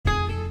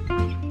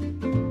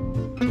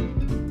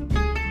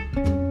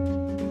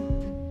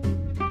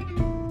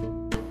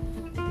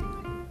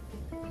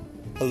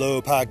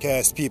Hello,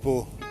 podcast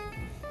people.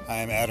 I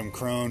am Adam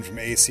Crone from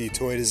AC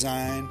Toy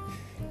Design.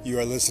 You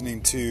are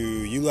listening to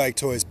You Like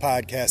Toys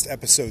Podcast,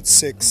 Episode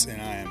 6,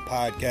 and I am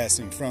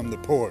podcasting from the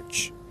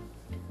porch.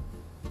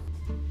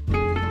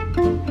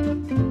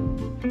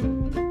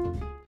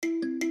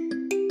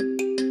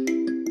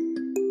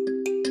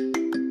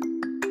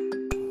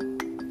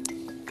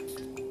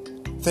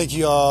 Thank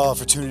you all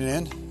for tuning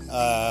in.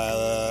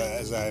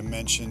 As I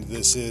mentioned,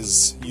 this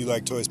is You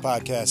Like Toys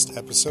Podcast,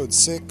 Episode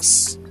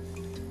 6.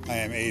 I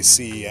am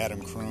AC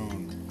Adam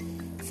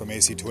Crone from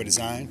AC Toy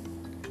Design,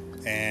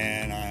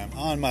 and I am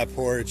on my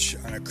porch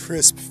on a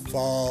crisp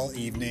fall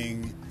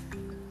evening,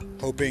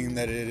 hoping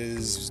that it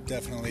is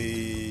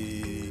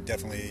definitely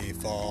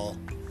fall.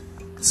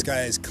 The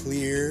sky is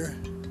clear.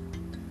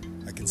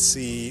 I can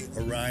see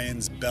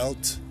Orion's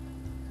belt.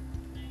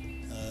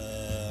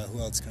 Who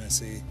else can I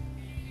see?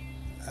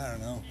 I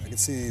don't know. I can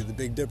see the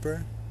Big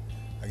Dipper.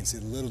 I can see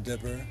the Little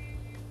Dipper.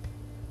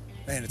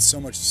 Man, it's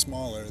so much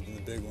smaller than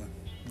the big one.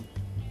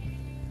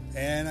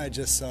 And I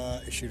just saw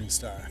a shooting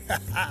star.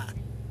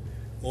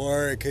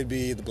 Or it could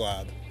be the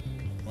Blob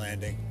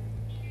landing.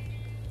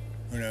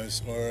 Who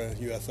knows? Or a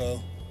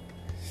UFO.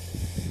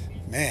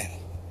 Man,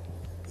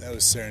 that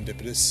was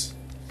serendipitous.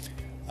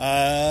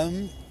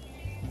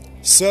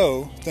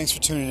 So, thanks for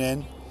tuning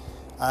in.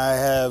 I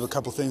have a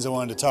couple things I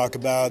wanted to talk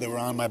about that were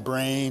on my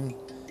brain.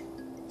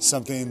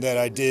 Something that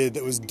I did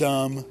that was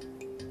dumb.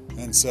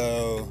 And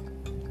so,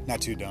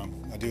 not too dumb.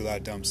 I do a lot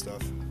of dumb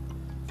stuff.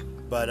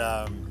 But,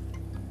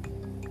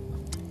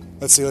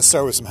 let's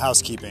start with some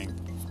housekeeping.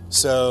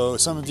 So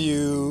some of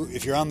you,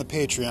 if you're on the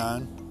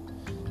Patreon,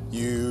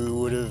 you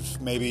would have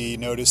maybe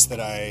noticed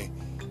that I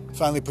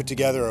finally put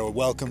together a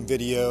welcome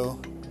video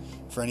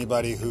for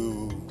anybody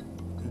who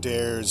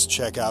dares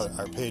check out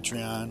our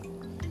Patreon.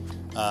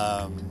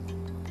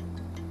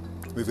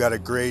 We've got a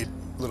great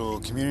little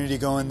community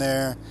going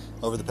there.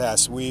 Over the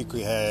past week,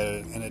 we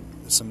had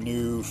some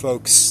new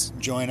folks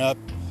join up,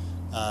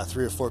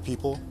 3 or 4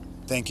 people.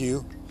 Thank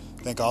you.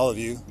 Thank all of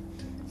you.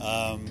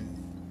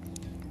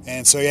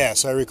 And so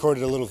I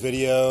recorded a little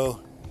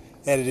video,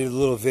 edited a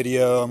little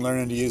video. I'm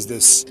learning to use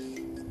this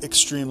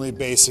extremely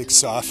basic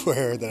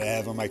software that I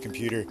have on my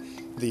computer.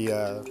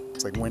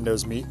 It's like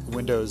Windows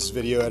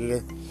video editor.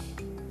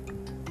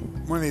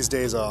 One of these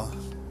days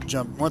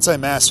once I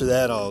master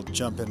that, I'll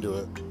jump into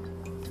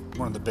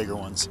one of the bigger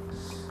ones,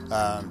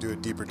 do a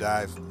deeper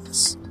dive,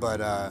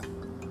 but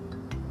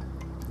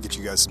get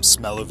you guys some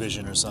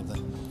smell-o-vision or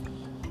something.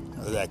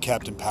 Or that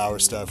Captain Power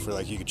stuff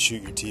where you could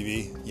shoot your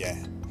TV. Yeah.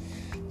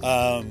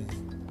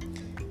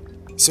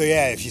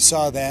 If you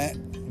saw that,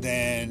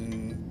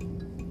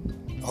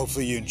 then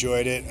hopefully you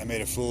enjoyed it. I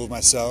made a fool of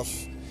myself,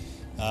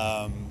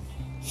 and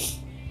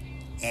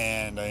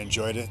I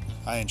enjoyed it,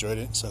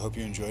 so I hope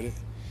you enjoyed it.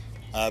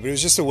 But it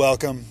was just a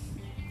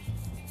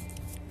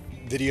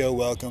video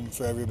welcome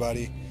for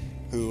everybody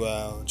who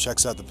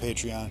checks out the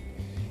Patreon.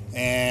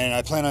 And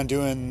I plan on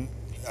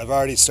I've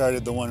already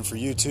started the one for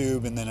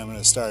YouTube, and then I'm going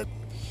to start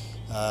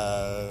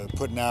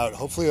putting out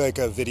hopefully a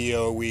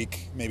video a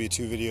week, maybe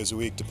 2 videos a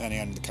week,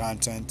 depending on the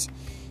content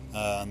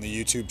on the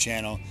YouTube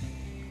channel.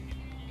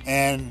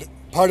 And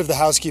part of the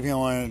housekeeping I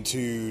wanted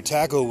to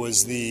tackle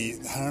was I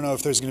don't know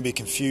if there's going to be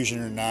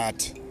confusion or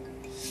not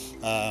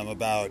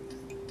about,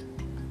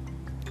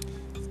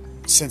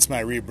 since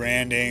my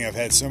rebranding, I've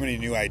had so many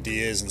new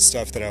ideas and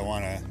stuff that I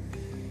want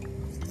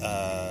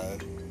to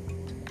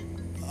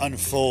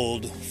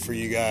unfold for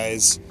you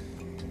guys.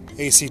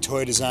 AC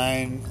Toy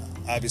Design.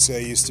 Obviously, I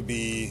used to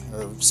be,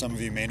 or some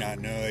of you may not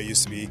know, I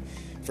used to be,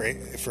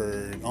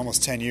 for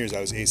almost 10 years,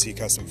 I was AC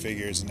Custom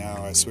Figures, and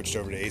now I switched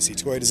over to AC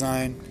Toy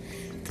Design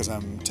because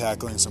I'm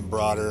tackling some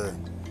broader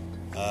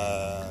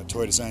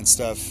toy design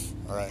stuff,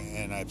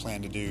 and I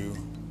plan to do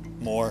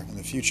more in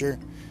the future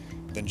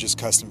than just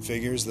custom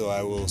figures, though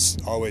I will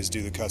always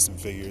do the custom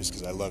figures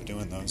because I love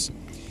doing those.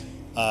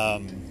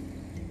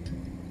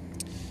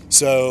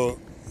 So,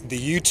 the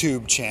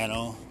YouTube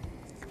channel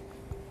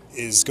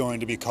is going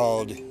to be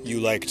called You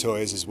Like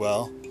Toys as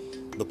well.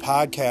 The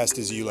podcast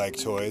is You Like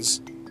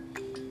Toys.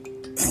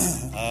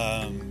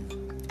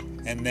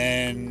 And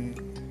then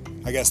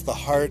I guess the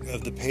heart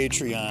of the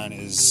Patreon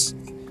is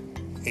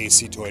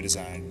AC Toy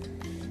Design.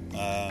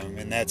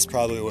 And that's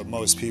probably what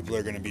most people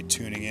are going to be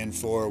tuning in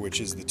for, which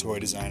is the toy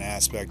design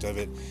aspect of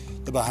it.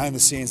 The behind the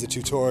scenes, the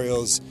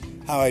tutorials,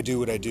 how I do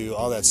what I do,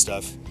 all that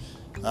stuff.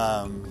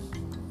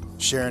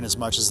 Sharing as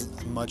much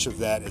of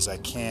that as I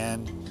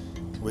can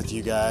with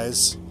you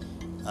guys.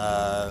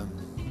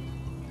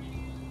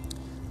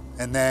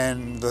 And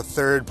then the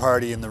third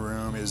party in the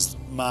room is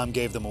Mom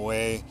Gave Them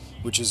Away,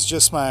 which is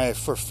just my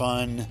for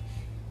fun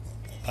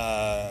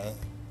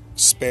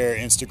spare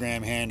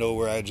Instagram handle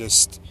where I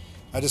just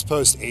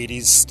post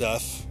 80s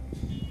stuff,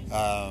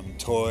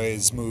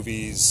 toys,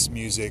 movies,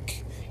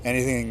 music,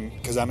 anything,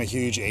 because I'm a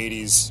huge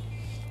 80s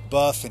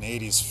buff and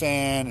 80s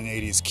fan and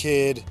 80s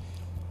kid.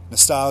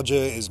 Nostalgia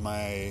is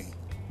my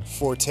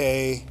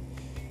forte,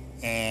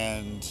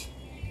 and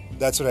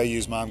that's what I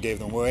use Mom Gave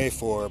Them Away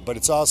for. But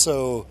it's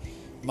also,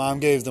 Mom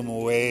Gave Them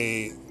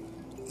Away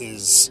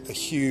is a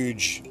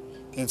huge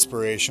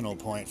inspirational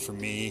point for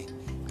me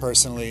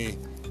personally,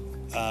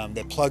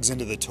 that plugs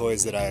into the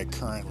toys that I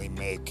currently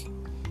make.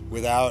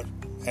 Without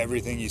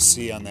everything you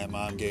see on that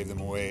Mom Gave Them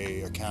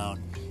Away account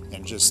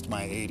and just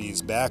my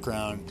 80s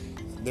background,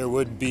 there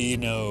would be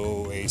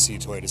no AC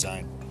toy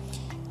design.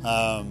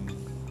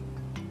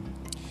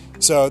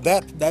 So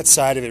that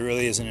side of it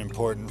really isn't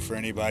important for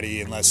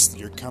anybody unless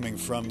you're coming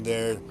from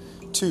there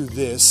to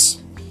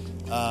this.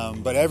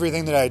 But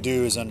everything that I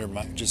do is under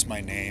just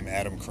my name,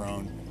 Adam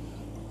Crone.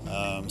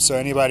 So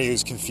anybody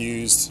who's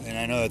confused, and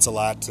I know that's a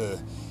lot to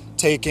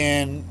take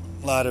in,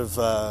 a lot of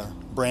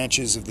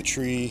branches of the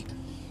tree,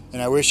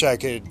 and I wish I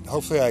could,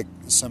 hopefully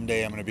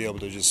someday I'm going to be able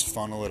to just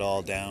funnel it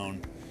all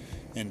down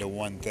into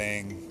one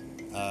thing,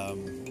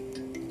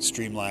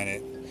 streamline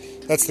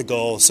it. That's the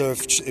goal. So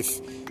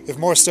if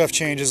more stuff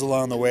changes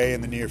along the way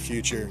in the near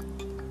future,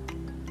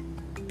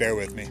 bear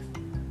with me.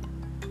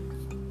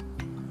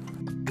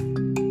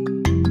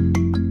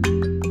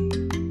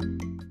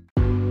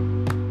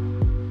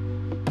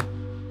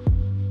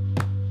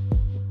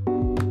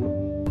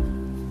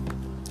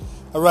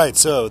 Alright,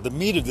 so the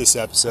meat of this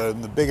episode,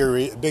 and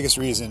the biggest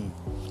reason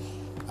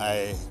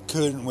I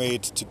couldn't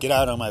wait to get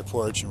out on my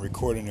porch and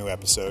record a new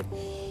episode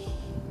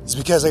is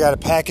because I got a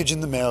package in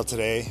the mail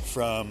today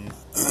from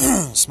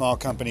a small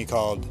company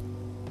called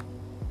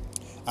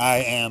I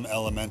Am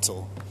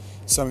Elemental.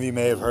 Some of you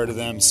may have heard of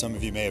them, some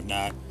of you may have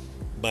not,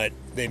 but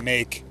they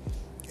make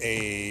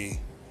a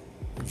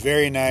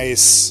very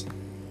nice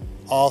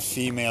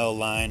all-female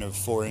line of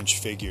 4-inch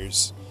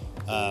figures,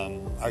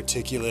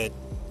 articulate.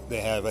 They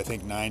have, I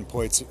think, 9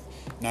 points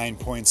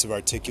of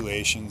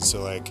articulation,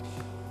 so like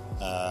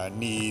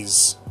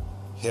knees,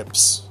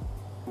 hips,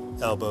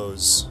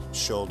 elbows,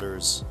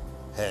 shoulders,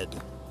 head.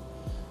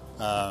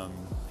 I'll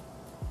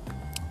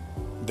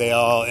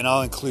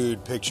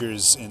include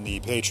pictures in the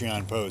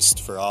Patreon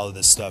post for all of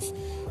this stuff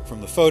from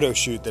the photo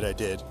shoot that I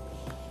did.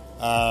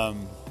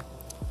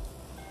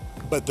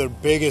 But the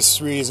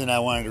biggest reason I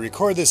wanted to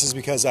record this is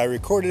because I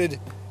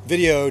videotaped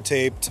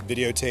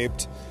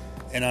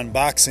an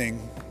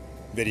unboxing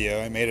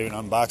video. I made an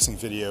unboxing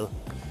video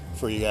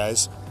for you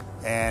guys,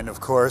 and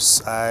of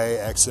course I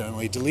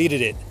accidentally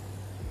deleted it.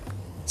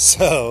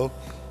 So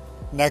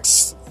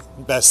next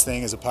best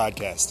thing is a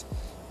podcast,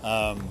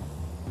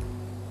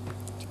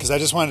 because I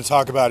just wanted to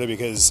talk about it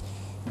because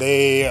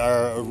they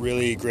are a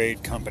really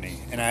great company,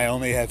 and I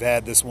only have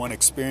had this one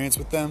experience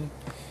with them,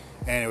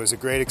 and it was a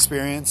great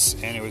experience,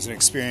 and it was an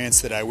experience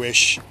that I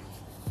wish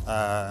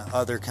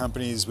other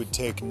companies would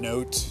take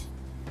note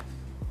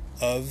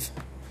of.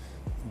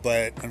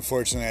 But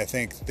unfortunately, I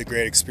think the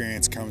great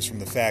experience comes from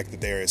the fact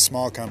that they're a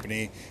small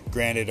company,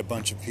 granted a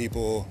bunch of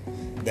people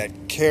that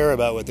care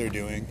about what they're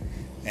doing,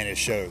 and it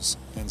shows.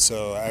 And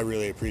so I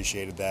really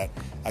appreciated that.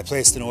 I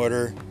placed an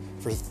order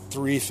for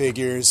 3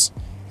 figures.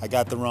 I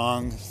got the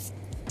wrong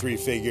 3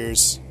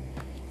 figures,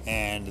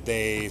 and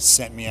they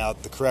sent me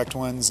out the correct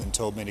ones and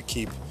told me to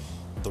keep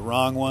the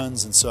wrong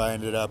ones, and so I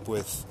ended up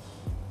with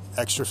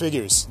extra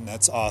figures, and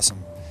that's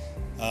awesome.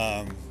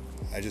 I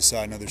just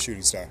saw another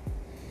shooting star.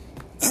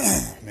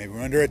 Maybe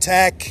we're under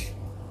attack.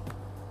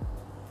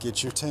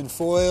 Get your tin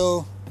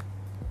foil.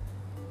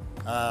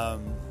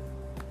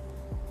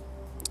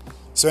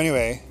 So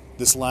anyway,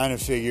 this line of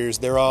figures,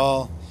 they're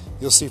all,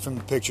 you'll see from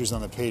the pictures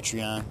on the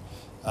Patreon,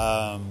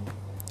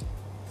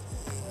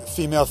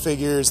 female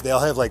figures. They all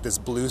have like this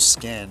blue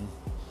skin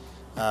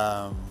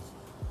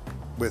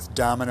with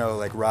domino,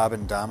 like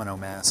Robin domino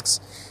masks.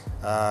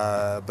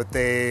 But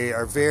they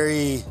are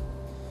very,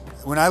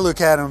 when I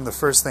look at them, the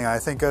first thing I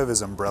think of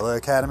is Umbrella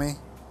Academy.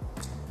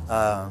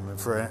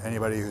 For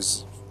anybody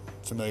who's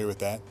familiar with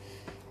that.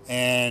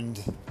 And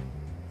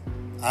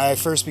I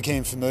first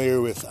became familiar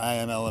with I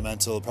Am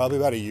Elemental probably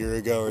about a year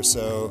ago or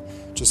so,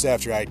 just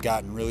after I'd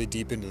gotten really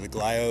deep into the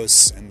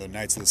Glyos and the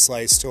Knights of the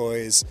Slice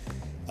toys.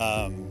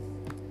 I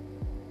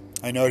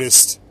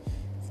noticed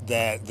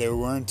that there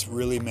weren't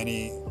really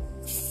many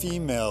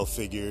female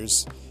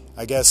figures.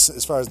 I guess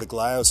as far as the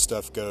Glyos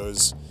stuff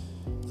goes,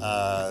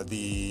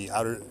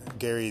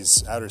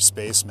 Gary's Outer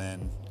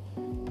Spaceman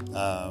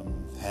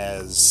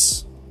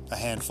has a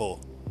handful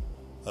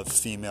of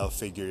female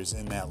figures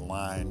in that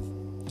line,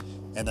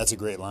 and that's a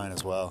great line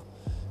as well.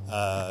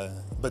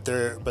 But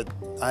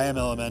I Am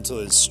Elemental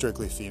is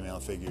strictly female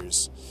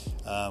figures,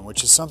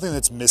 which is something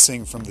that's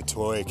missing from the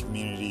toy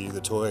community,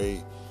 the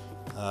toy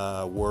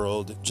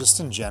world, just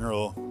in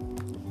general.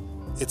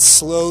 It's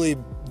slowly,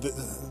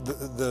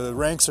 the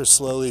ranks are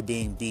slowly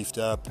being beefed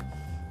up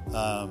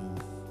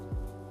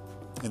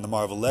in the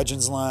Marvel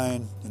Legends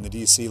line, in the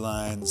DC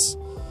lines.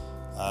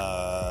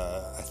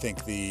 I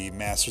think the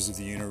Masters of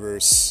the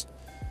Universe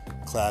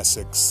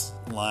Classics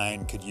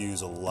line could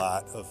use a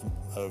lot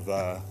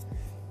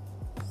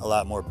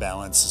more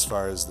balance as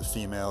far as the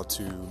female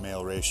to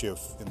male ratio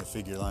in the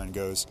figure line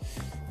goes,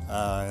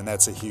 and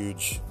that's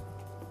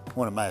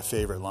one of my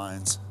favorite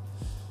lines.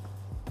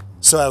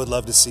 So I would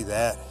love to see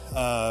that.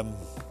 I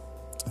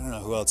don't know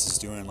who else is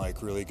doing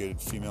like really good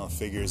female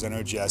figures. I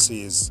know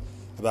Jesse is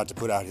about to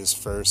put out his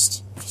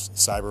first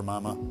Cyber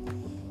Mama,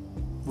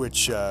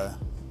 which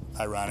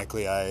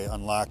ironically I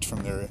unlocked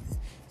from their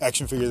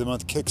Action Figure of the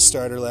Month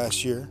Kickstarter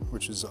last year,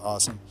 which is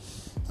awesome.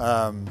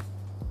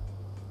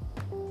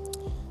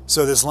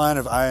 So this line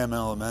of I Am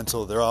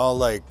Elemental, they're all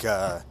like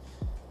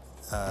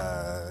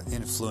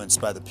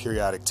influenced by the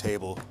periodic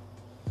table,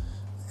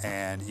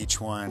 and each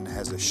one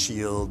has a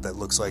shield that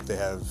looks like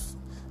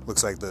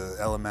the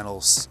elemental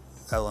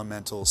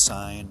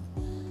sign,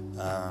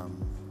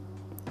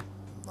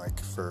 like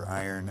for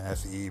iron,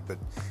 Fe, but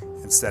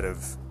instead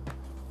of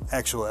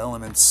actual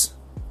elements,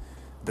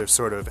 they're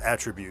sort of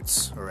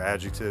attributes or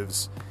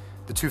adjectives.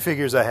 The two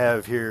figures I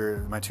have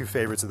here, my two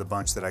favorites of the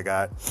bunch that I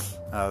got.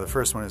 The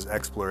first one is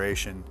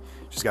Exploration.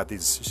 She's got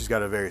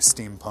a very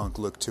steampunk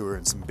look to her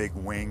and some big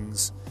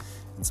wings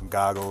and some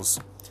goggles.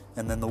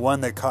 And then the one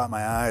that caught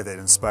my eye that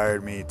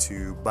inspired me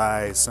to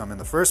buy some in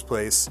the first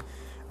place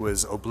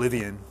was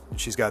Oblivion.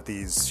 She's got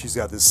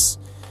this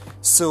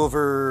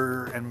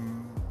silver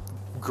and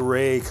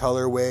gray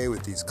colorway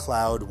with these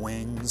cloud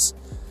wings.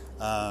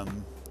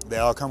 They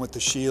all come with the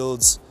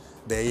shields.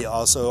 They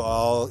also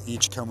all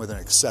each come with an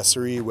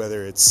accessory,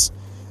 whether it's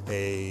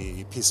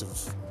a piece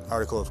of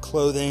article of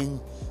clothing,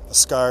 a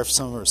scarf,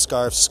 some are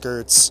scarf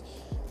skirts,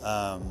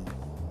 the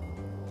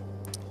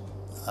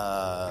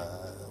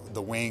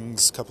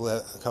wings, a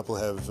couple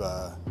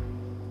have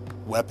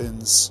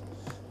weapons.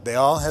 They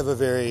all have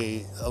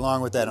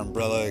along with that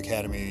Umbrella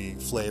Academy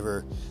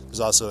flavor,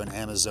 there's also an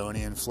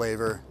Amazonian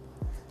flavor,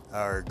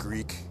 or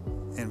Greek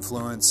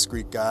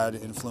god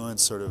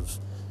influence, sort of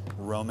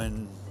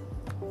Roman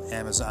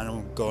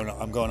Amazon.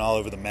 I'm going all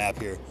over the map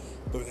here,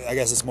 but I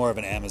guess it's more of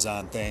an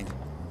Amazon thing,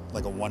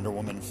 like a Wonder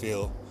Woman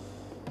feel,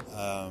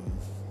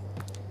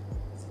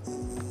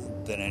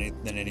 than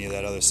any of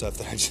that other stuff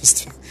that I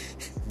just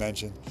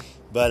mentioned.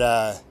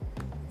 But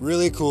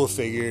really cool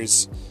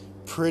figures,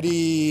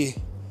 pretty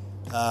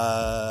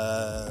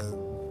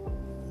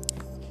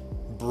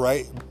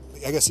bright.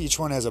 I guess each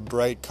one has a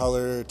bright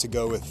color to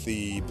go with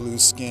the blue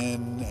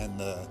skin and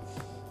the.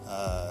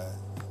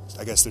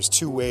 I guess there's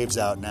two waves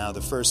out now.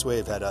 The first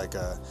wave had like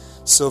a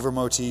silver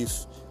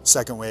motif.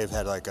 Second wave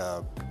had like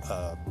a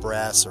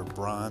brass or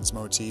bronze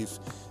motif.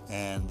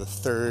 And the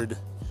third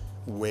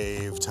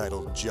wave,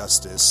 titled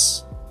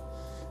Justice,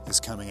 is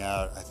coming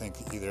out, I think,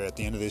 either at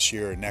the end of this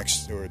year or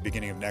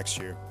beginning of next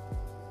year.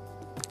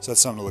 So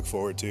that's something to look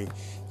forward to.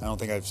 I don't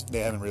think they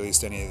haven't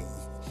released any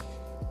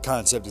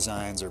concept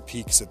designs or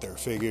peeks at their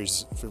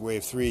figures for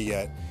Wave 3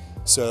 yet.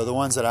 So the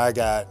ones that I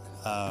got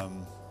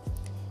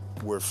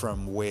were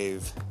from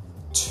Wave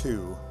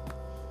 2,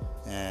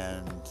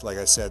 and like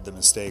I said, the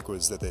mistake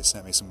was that they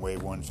sent me some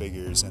Wave 1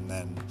 figures and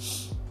then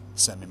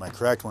sent me my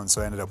correct one,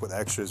 so I ended up with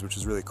extras, which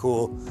is really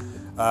cool.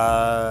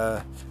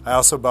 I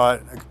also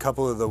bought a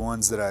couple of the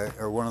ones that I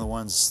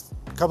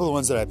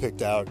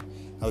picked out.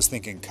 I was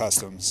thinking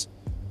customs,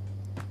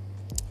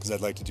 because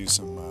I'd like to do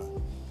some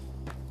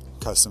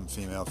custom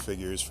female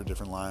figures for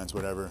different lines,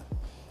 whatever.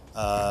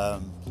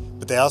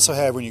 But they also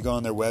have, when you go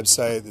on their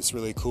website, it's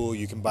really cool.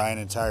 You can buy an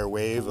entire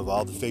wave of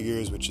all the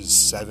figures, which is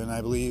 7,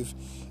 I believe,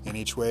 in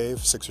each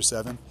wave, 6 or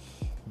 7.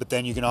 But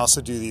then you can also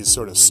do these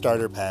sort of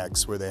starter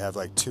packs where they have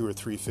like 2 or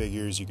 3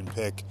 figures you can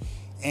pick,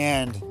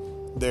 and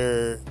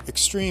they're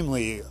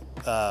extremely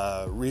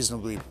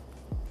reasonably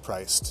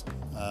priced.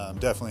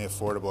 Definitely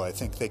affordable. I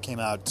think they came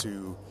out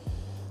to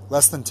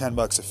less than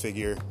 $10 a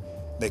figure.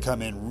 They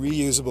come in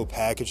reusable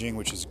packaging,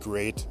 which is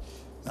great.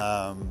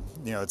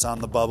 It's on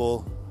the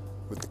bubble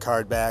with the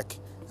card back,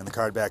 and the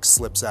card back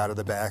slips out of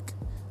the back,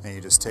 and you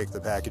just take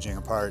the packaging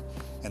apart.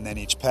 And then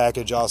each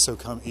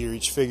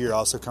figure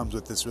also comes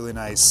with this really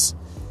nice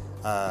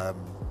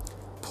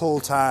pull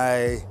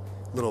tie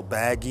little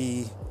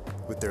baggie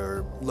with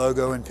their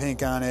logo in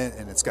pink on it,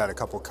 and it's got a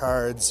couple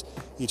cards.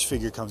 Each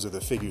figure comes with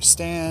a figure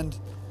stand.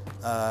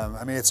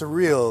 It's a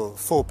real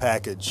full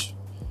package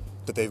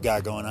that they've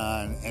got going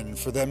on, and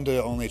for them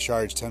to only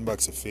charge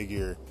 $10 a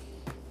figure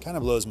kind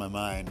of blows my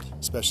mind,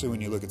 especially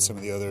when you look at some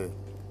of the other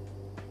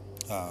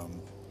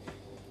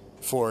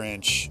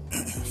 4-inch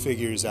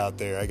figures out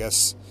there. I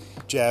guess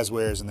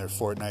Jazzwares and their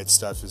Fortnite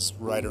stuff is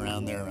right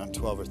around there, around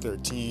 12 or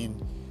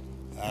 13.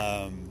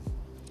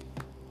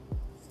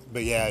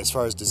 But yeah, as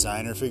far as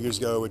designer figures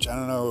go, which I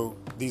don't know,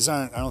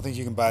 I don't think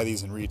you can buy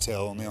these in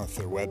retail, only off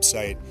their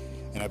website,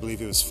 and I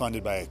believe it was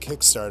funded by a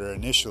Kickstarter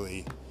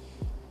initially.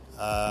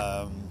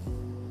 But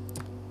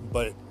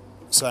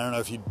so I don't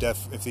know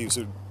if these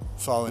would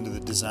fall into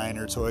the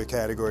designer toy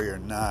category or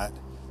not.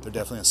 They're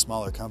definitely a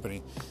smaller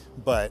company,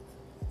 but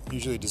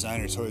usually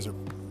designer toys are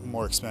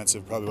more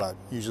expensive,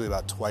 usually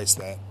about twice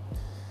that,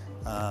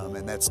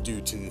 and that's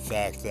due to the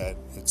fact that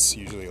it's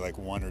usually like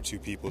 1 or 2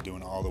 people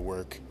doing all the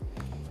work,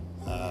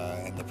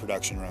 and the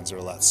production runs are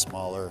a lot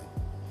smaller.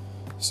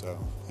 So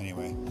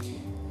anyway,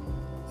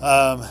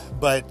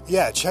 but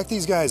yeah, check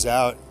these guys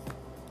out.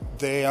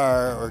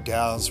 Or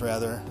gals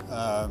rather.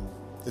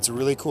 It's a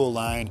really cool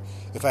line.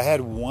 If I had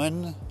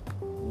one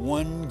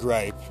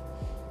gripe,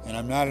 and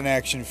I'm not an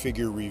action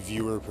figure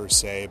reviewer per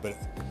se, but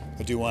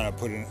I do want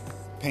to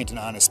paint an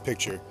honest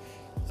picture.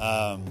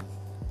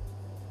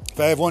 If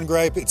I have one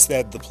gripe, it's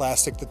that the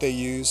plastic that they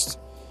used,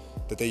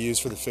 that they use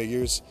for the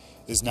figures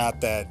is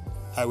not that.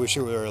 I wish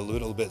it were a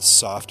little bit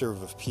softer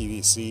of a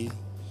PVC,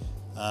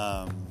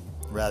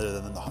 rather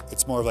than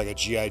it's more of like a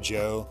G.I.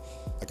 Joe,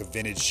 like a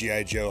vintage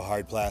G.I. Joe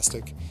hard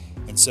plastic.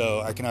 And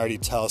so I can already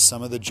tell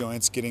some of the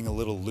joints getting a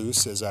little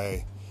loose as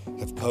I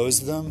have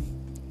posed them,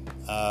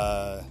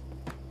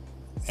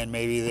 and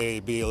maybe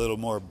they'd be a little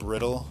more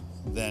brittle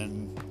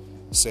than,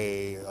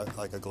 say,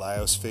 like a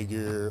Glyos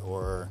figure,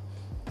 or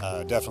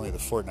definitely the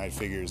Fortnite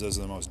figures. Those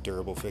are the most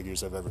durable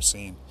figures I've ever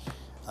seen.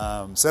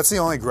 So that's the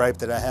only gripe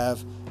that I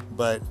have.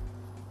 But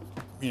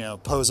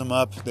pose them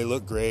up. They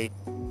look great.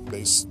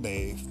 They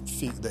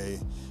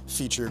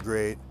feature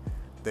great.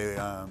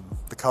 The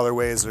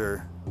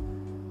colorways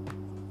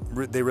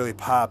they really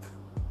pop,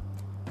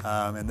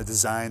 and the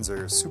designs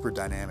are super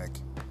dynamic.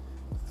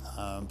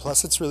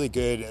 Plus, it's really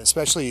good.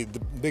 Especially the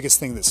biggest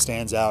thing that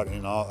stands out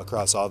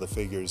across all the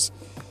figures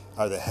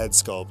are the head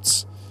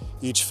sculpts.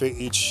 Each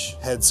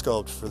head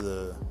sculpt for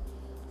the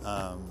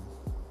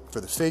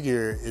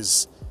figure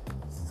is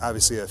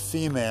obviously a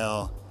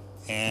female,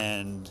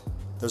 and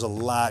there's a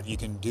lot you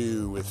can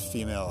do with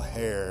female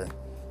hair,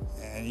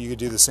 and you could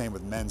do the same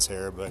with men's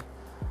hair, but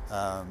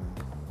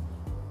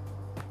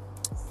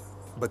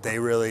they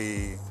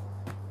really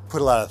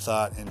put a lot of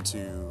thought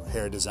into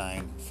hair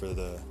design for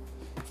the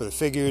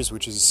figures,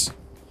 which is,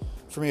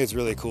 for me, it's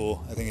really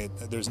cool. I think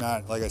there's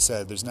not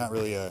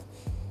really a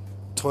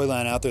toy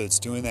line out there that's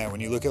doing that.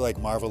 When you look at like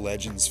Marvel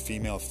Legends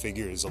female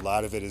figures, a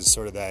lot of it is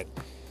sort of that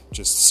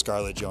just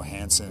Scarlett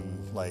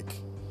Johansson, like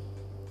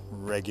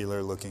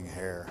regular looking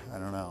hair. I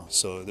don't know.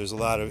 So there's a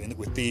lot of,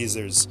 with these,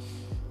 there's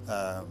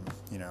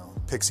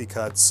pixie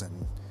cuts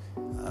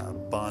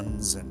and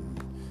buns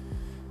and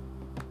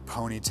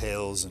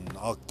ponytails and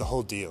the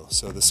whole deal.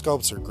 So the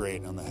sculpts are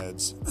great on the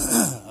heads,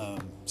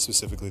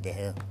 specifically the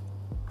hair.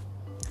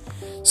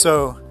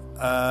 So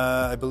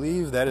I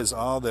believe that is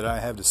all that I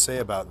have to say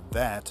about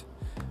that.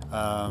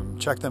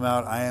 Check them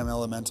out,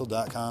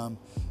 IamElemental.com.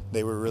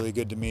 They were really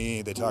good to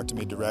me. They talked to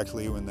me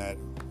directly when that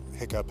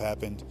hiccup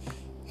happened.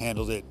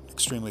 Handled it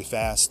extremely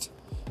fast,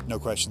 no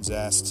questions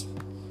asked,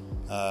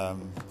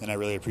 and I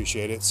really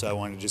appreciate it. So I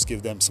wanted to just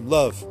give them some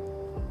love.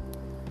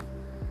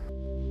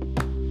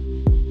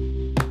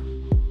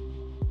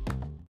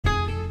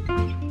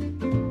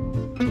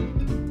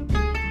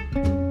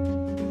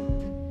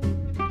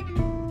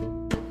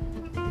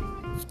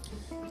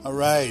 All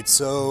right,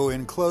 so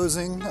in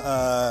closing,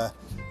 I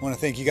want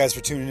to thank you guys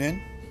for tuning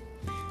in.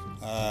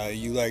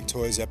 You Like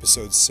Toys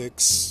episode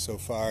 6 so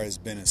far has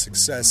been a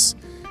success,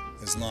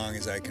 as long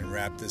as I can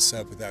wrap this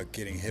up without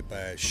getting hit by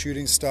a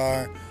shooting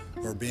star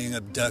or being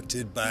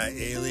abducted by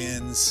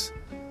aliens,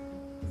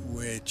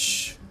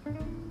 which,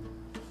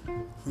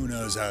 who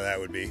knows how that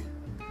would be.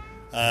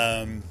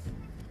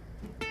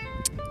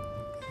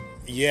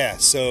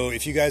 So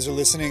if you guys are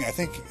listening, I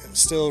think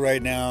still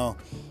right now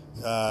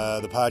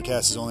the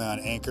podcast is only on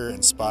Anchor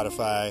and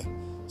Spotify,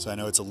 so I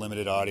know it's a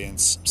limited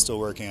audience. I'm still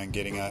working on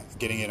getting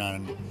it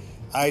on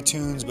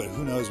iTunes, but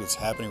who knows what's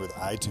happening with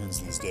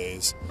iTunes these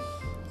days.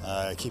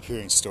 I keep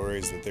hearing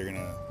stories that they're going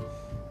to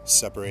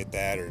separate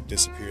that or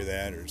disappear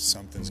that, or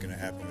something's going to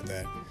happen with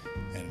that,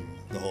 and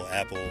the whole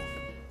Apple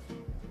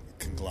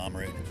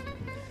conglomerate.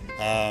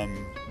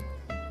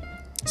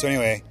 So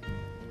anyway,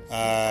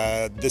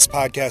 this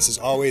podcast is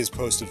always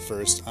posted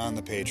first on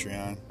the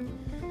Patreon.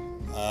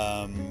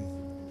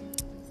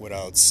 What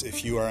else?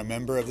 If you are a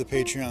member of the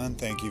Patreon,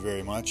 thank you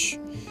very much.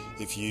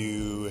 If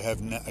you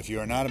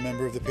are not a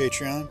member of the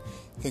Patreon,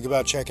 think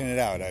about checking it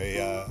out.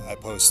 I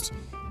post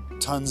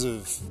tons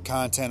of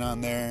content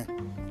on there.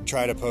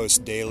 Try to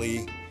post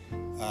daily,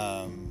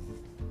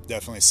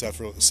 definitely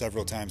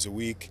several times a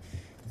week.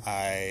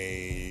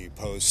 I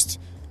post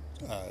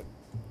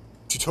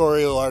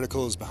tutorial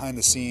articles, behind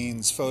the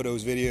scenes,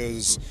 photos,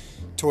 videos,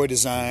 toy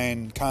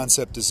design,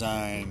 concept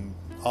design,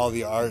 all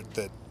the art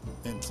that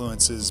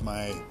influences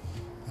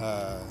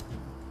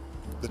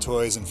the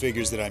toys and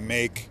figures that I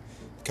make,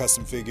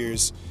 custom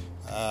figures.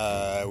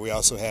 We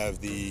also have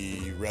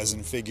the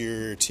resin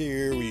figure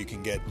tier where you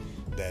can get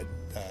that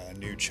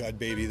new Chud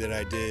baby that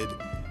I did,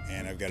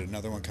 and I've got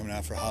another one coming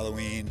out for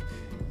Halloween.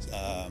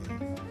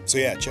 So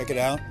yeah, check it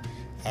out.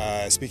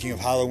 Speaking of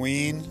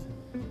Halloween,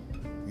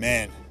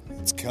 man,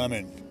 it's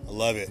coming. I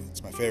love it.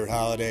 It's my favorite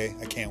holiday.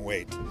 I can't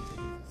wait.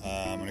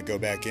 I'm going to go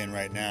back in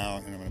right now,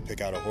 and I'm going to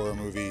pick out a horror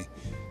movie,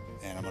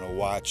 and I'm going to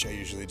watch. I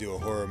usually do a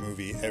horror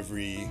movie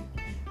every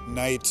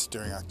night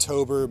during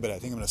October, but I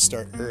think I'm going to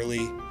start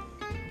early,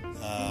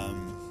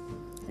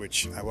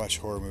 which I watch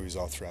horror movies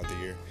all throughout the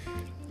year.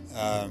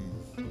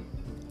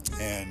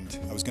 And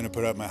I was going to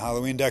put up my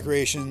Halloween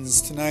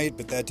decorations tonight,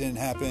 but that didn't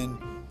happen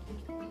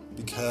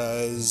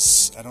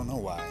because I don't know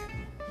why.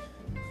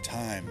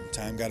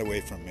 Time got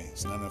away from me.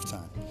 It's not enough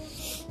time.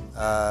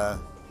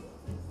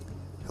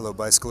 Hello,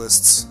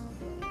 bicyclists.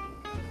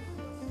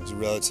 It was a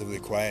relatively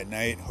quiet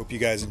night. Hope you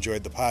guys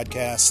enjoyed the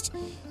podcast.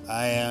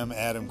 I am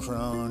Adam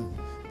Crone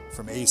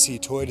from AC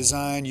Toy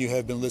Design. You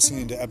have been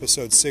listening to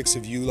episode 6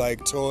 of You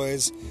Like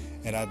Toys,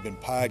 and I've been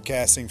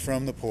podcasting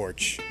from the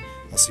porch.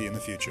 I'll see you in the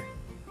future.